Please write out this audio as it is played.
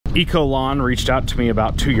Ecolawn reached out to me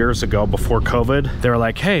about 2 years ago before COVID. They were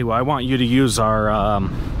like, hey, well, I want you to use our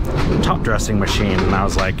top dressing machine. And I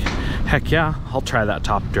was like, heck yeah, I'll try that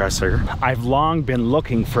top dresser. I've long been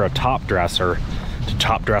looking for a top dresser to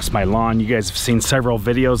top dress my lawn. You guys have seen several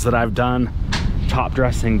videos that I've done top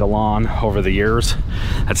dressing the lawn over the years.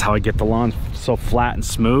 That's how I get the lawn so flat and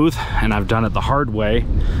smooth, and I've done it the hard way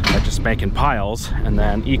by just making piles. And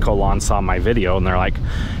then Ecolawn saw my video and they're like,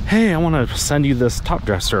 hey, I want to send you this top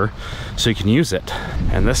dresser so you can use it.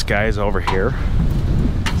 And this guy's over here,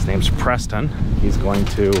 his name's Preston. He's going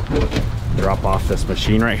to drop off this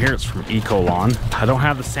machine right here. It's from Ecolawn. I don't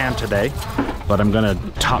have the sand today, but I'm gonna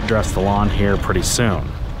top dress the lawn here pretty soon.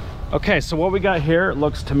 Okay, so what we got here, it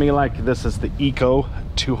looks to me like this is the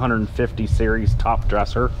ECO250 series top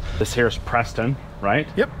dresser. This here's Preston, right?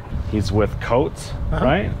 Yep. He's with Coates,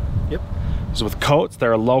 right? Yep. He's with Coates.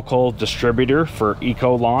 They're a local distributor for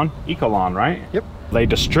Ecolawn, right? Yep. They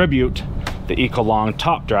distribute the Ecolawn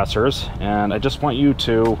top dressers, and I just want you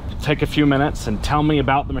to take a few minutes and tell me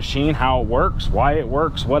about the machine, how it works, why it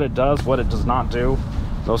works, what it does not do,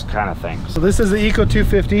 those kind of things. So this is the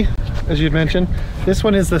ECO250, as you'd mentioned. This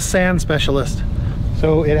one is the sand specialist.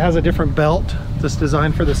 So it has a different belt that's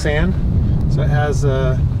designed for the sand. So it has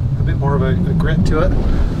a bit more of a grit to it.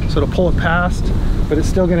 So it'll pull it past, but it's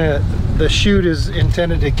still the chute is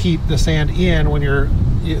intended to keep the sand in when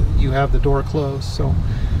you have the door closed. So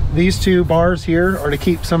these two bars here are to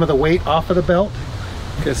keep some of the weight off of the belt,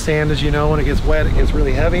 because sand, as you know, when it gets wet, it gets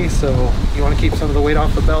really heavy. So you want to keep some of the weight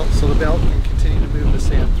off the belt so the belt can continue to move the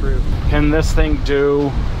sand through. Can this thing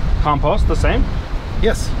do compost the same?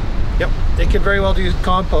 Yes. Yep. It can very well do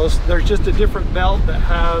compost. There's just a different belt that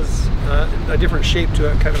has a different shape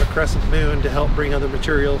to it, kind of a crescent moon, to help bring other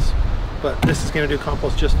materials. But this is going to do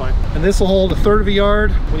compost just fine. And this will hold 1/3 of a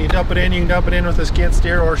yard. When you dump it in, you can dump it in with a skid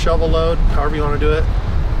steer or shovel load, however you want to do it.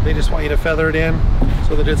 They just want you to feather it in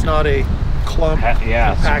so that it's not a clump.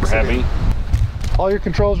 Yeah, super heavy. All your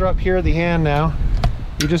controls are up here at the hand now.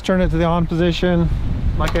 You just turn it to the on position.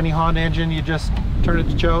 Like any Honda engine, you just turn it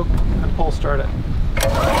to choke and pull start it. The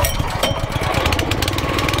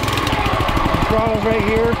throttle's right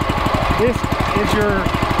here. This is your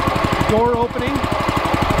door opening.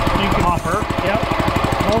 You can offer. Yep.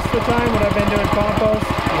 Most of the time when I've been doing compost,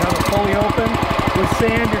 you have it fully open. With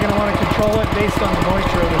sand, you're going to want to control it based on the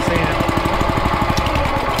moisture of the sand.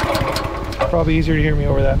 Probably easier to hear me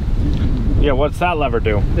over that. Yeah, what's that lever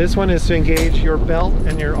do? This one is to engage your belt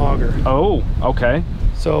and your auger. Oh, okay.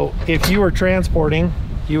 So if you were transporting,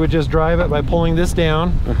 you would just drive it by pulling this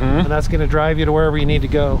down, and that's going to drive you to wherever you need to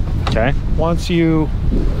go. Okay. Once you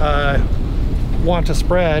want to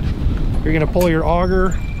spread, you're going to pull your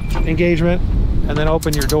auger engagement and then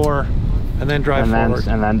open your door and then drive forward.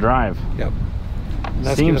 And then drive. Yep.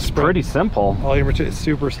 That seems pretty simple. All your material, it's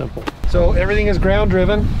super simple. So everything is ground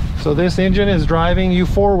driven. So this engine is driving you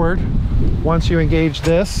forward. Once you engage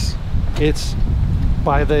this, it's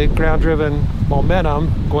by the ground driven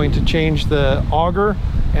momentum going to change the auger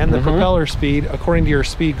and the propeller speed according to your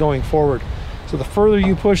speed going forward. So the further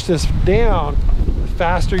you push this down, the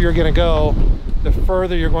faster you're going to go, the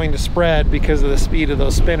further you're going to spread, because of the speed of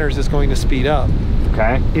those spinners is going to speed up.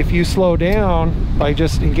 Okay. If you slow down by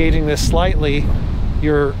just engaging this slightly,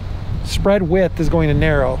 your spread width is going to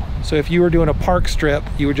narrow. So if you were doing a park strip,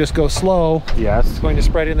 you would just go slow. Yes. It's going to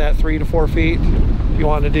spread in that 3 to 4 feet. If you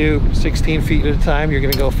want to do 16 feet at a time, you're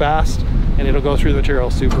going to go fast, and it'll go through the material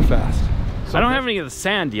super fast. So I don't have any of the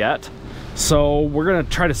sand yet, so we're going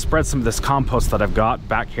to try to spread some of this compost that I've got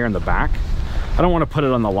back here in the back. I don't want to put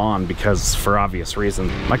it on the lawn because, for obvious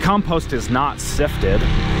reasons, my compost is not sifted,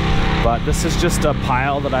 but this is just a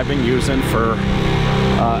pile that I've been using for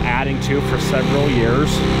adding to for several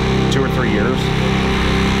years, 2 or 3 years.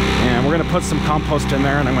 And we're gonna put some compost in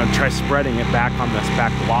there, and I'm gonna try spreading it back on this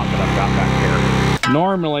back lot that I've got back here.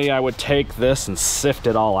 Normally I would take this and sift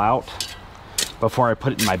it all out before I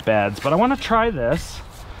put it in my beds, but I wanna try this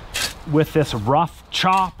with this rough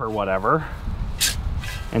chop or whatever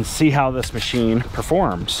and see how this machine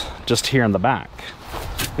performs just here in the back.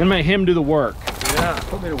 I'm gonna make him do the work. Yeah,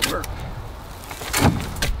 put me to work.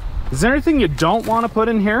 Is there anything you don't want to put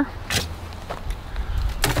in here?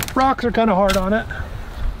 Rocks are kind of hard on it.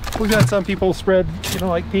 We've got some people spread, you know,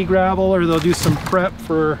 like pea gravel, or they'll do some prep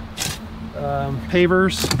for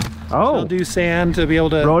pavers. Oh. They'll do sand to be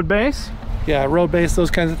able to... Road base? Yeah, road base, those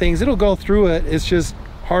kinds of things. It'll go through it. It's just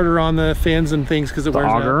harder on the fins and things because it wears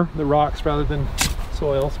out the rocks rather than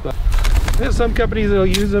soils. But there's some companies that'll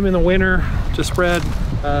use them in the winter to spread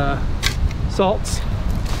salts.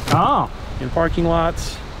 Oh. In parking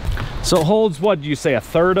lots. So it holds, what, do you say,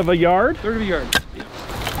 1/3 of a yard? 1/3 of a yard. Yeah.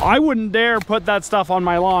 I wouldn't dare put that stuff on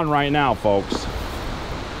my lawn right now, folks.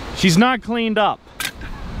 She's not cleaned up.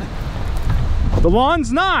 The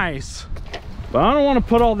lawn's nice, but I don't want to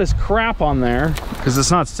put all this crap on there because it's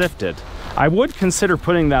not sifted. I would consider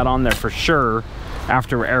putting that on there for sure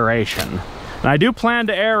after aeration. And I do plan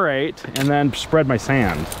to aerate and then spread my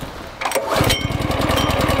sand.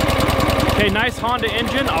 Okay, nice Honda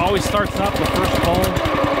engine. Always starts up the first pull.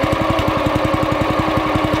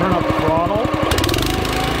 Turn up the throttle.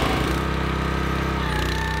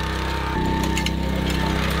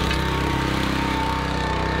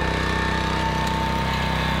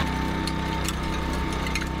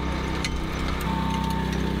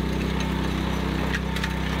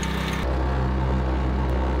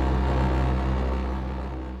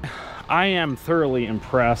 I am thoroughly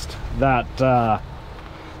impressed. That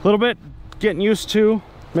little bit getting used to,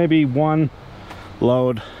 maybe one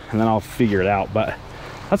load and then I'll figure it out, but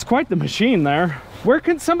that's quite the machine there. Where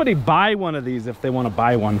can somebody buy one of these if they want to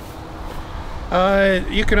buy one?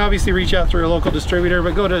 You can obviously reach out through a local distributor,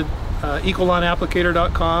 but go to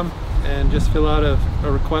EcolawnApplicator.com and just fill out a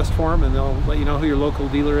request form and they'll let you know who your local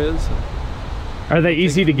dealer is. Are they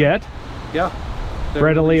easy to get? Yeah.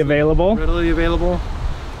 Readily available? Readily available.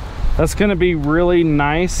 That's going to be really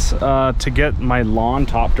nice to get my lawn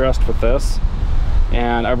top dressed with this.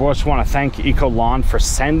 And I just want to thank Ecolawn for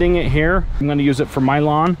sending it here. I'm going to use it for my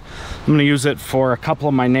lawn. I'm going to use it for a couple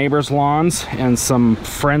of my neighbors' lawns and some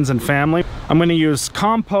friends and family. I'm going to use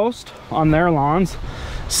compost on their lawns,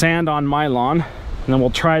 sand on my lawn, and then we'll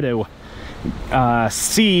try to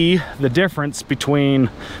see the difference between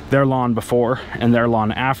their lawn before and their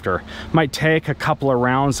lawn after. Might take a couple of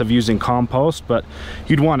rounds of using compost, but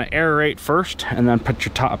you'd want to aerate first and then put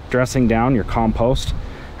your top dressing down, your compost,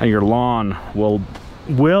 and your lawn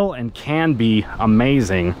will and can be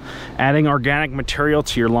amazing. Adding organic material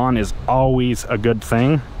to your lawn is always a good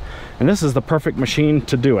thing, and this is the perfect machine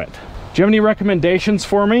to do it. Do you have any recommendations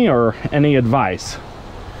for me or any advice?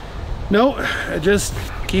 No, just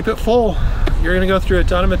keep it full. You're going to go through a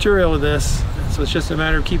ton of material with this, so it's just a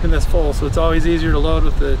matter of keeping this full. So it's always easier to load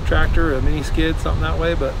with the tractor, a mini skid, something that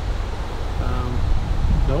way, but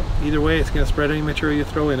nope, either way it's going to spread any material you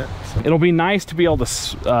throw in it. So. It'll be nice to be able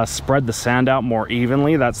to spread the sand out more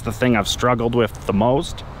evenly. That's the thing I've struggled with the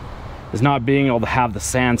most, is not being able to have the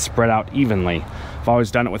sand spread out evenly. I've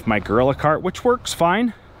always done it with my Gorilla Cart, which works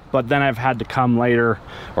fine, but then I've had to come later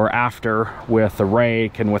or after with a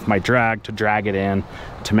rake and with my drag to drag it in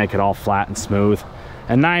to make it all flat and smooth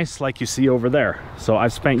and nice like you see over there. So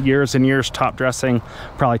I've spent years and years top dressing,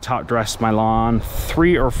 probably top dressed my lawn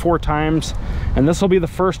 3 or 4 times, and this will be the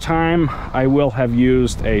first time I will have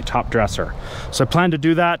used a top dresser. So I plan to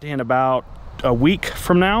do that in about a week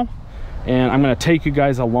from now, and I'm going to take you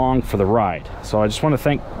guys along for the ride. So I just want to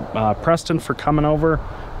thank Preston for coming over,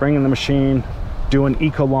 bringing the machine, doing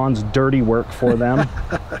Ecolawn's dirty work for them.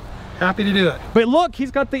 Happy to do it. But look,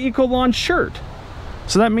 he's got the Ecolawn shirt.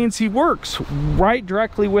 So that means he works right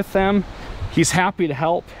directly with them. He's happy to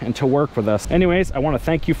help and to work with us. Anyways, I want to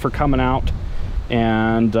thank you for coming out,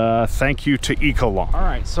 and thank you to Ecolawn. All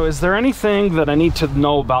right, so is there anything that I need to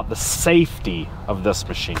know about the safety of this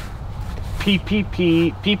machine?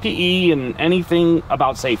 PPE, and anything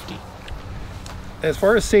about safety? As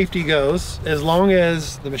far as safety goes, as long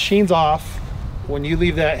as the machine's off when you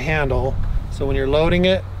leave that handle, so when you're loading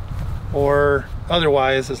it or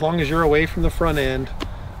otherwise, as long as you're away from the front end,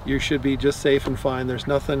 you should be just safe and fine. There's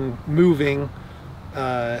nothing moving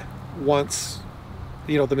once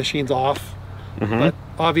the machine's off. But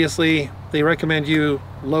obviously they recommend you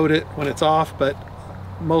load it when it's off, but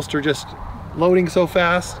most are just loading so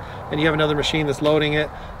fast and you have another machine that's loading it.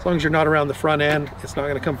 As long as you're not around the front end, it's not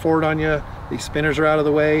going to come forward on you. These spinners are out of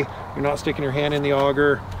the way. You're not sticking your hand in the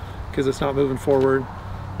auger because it's not moving forward.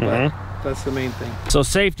 But that's the main thing. So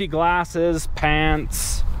safety glasses,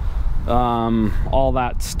 pants, all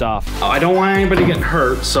that stuff. I don't want anybody getting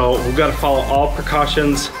hurt, so we've got to follow all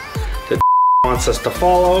precautions that wants us to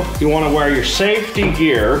follow. You want to wear your safety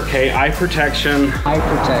gear, okay? Eye protection,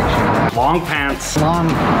 long pants, long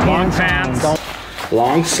pants,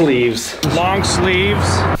 long sleeves,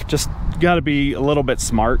 Just got to be a little bit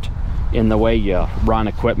smart in the way you run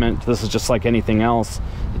equipment. This is just like anything else.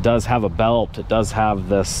 It does have a belt, it does have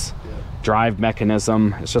this drive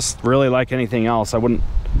mechanism. It's just really like anything else. I wouldn't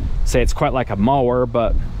say it's quite like a mower,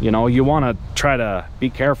 but you want to try to be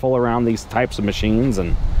careful around these types of machines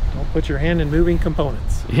and don't put your hand in moving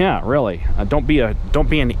components. Yeah, really. Don't be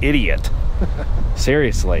an idiot.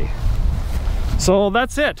 Seriously. So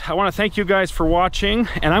that's it. I want to thank you guys for watching,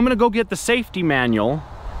 and I'm going to go get the safety manual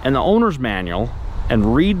and the owner's manual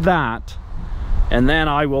and read that and then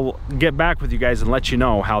I will get back with you guys and let you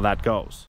know how that goes.